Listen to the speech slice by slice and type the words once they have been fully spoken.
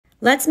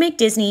Let's make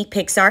Disney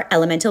Pixar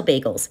Elemental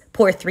Bagels.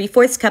 Pour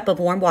 3/4 cup of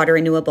warm water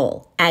into a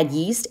bowl. Add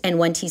yeast and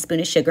 1 teaspoon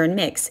of sugar and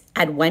mix.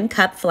 Add 1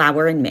 cup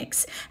flour and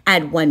mix.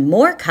 Add 1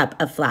 more cup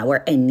of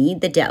flour and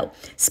knead the dough.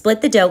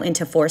 Split the dough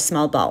into 4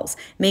 small balls.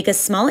 Make a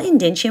small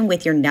indentation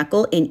with your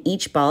knuckle in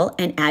each ball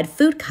and add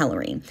food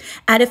coloring.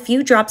 Add a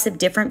few drops of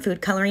different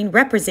food coloring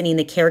representing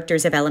the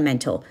characters of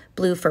Elemental.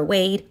 Blue for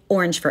Wade,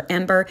 orange for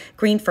Ember,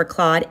 green for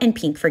Claude, and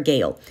pink for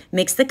Gale.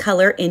 Mix the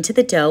color into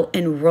the dough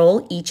and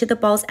roll each of the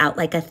balls out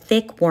like a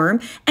thick worm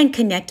and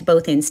connect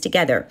both ends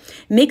together.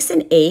 Mix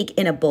an egg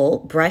in a bowl,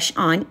 brush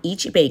on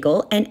each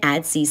bagel, and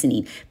add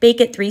seasoning. Bake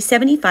at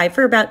 375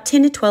 for about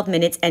 10 to 12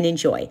 minutes and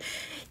enjoy.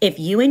 If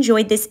you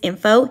enjoyed this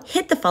info,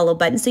 hit the follow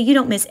button so you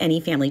don't miss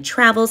any family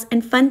travels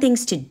and fun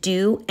things to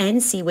do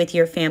and see with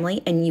your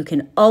family. And you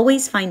can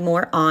always find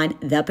more on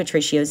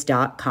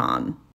thepatricios.com.